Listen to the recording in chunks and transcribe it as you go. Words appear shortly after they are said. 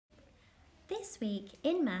This week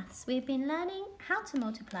in maths we've been learning how to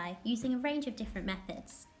multiply using a range of different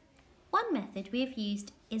methods. One method we have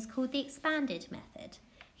used is called the expanded method.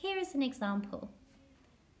 Here is an example.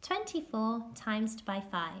 24 times by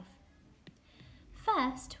 5.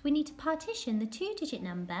 First, we need to partition the two-digit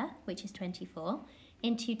number, which is 24,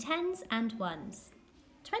 into tens and ones.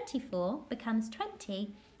 24 becomes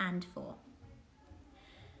 20 and 4.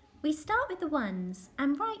 We start with the ones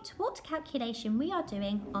and write what calculation we are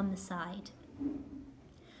doing on the side.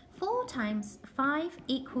 4 times 5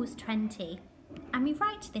 equals 20, and we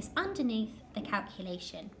write this underneath the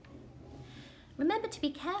calculation. Remember to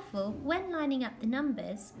be careful when lining up the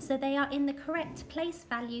numbers so they are in the correct place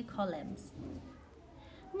value columns.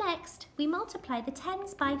 Next, we multiply the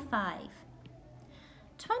tens by 5.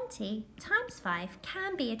 20 times 5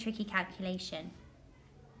 can be a tricky calculation.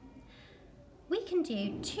 We can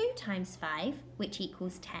do 2 times 5, which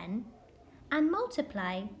equals 10, and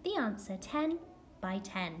multiply the answer 10 by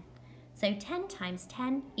 10. So 10 times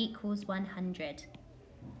 10 equals 100.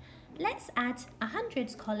 Let's add a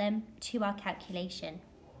hundreds column to our calculation.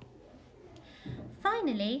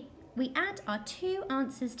 Finally, we add our two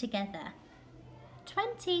answers together.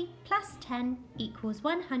 20 plus 10 equals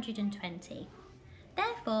 120.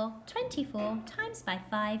 Therefore, 24 times by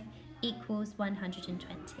 5 equals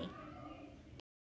 120.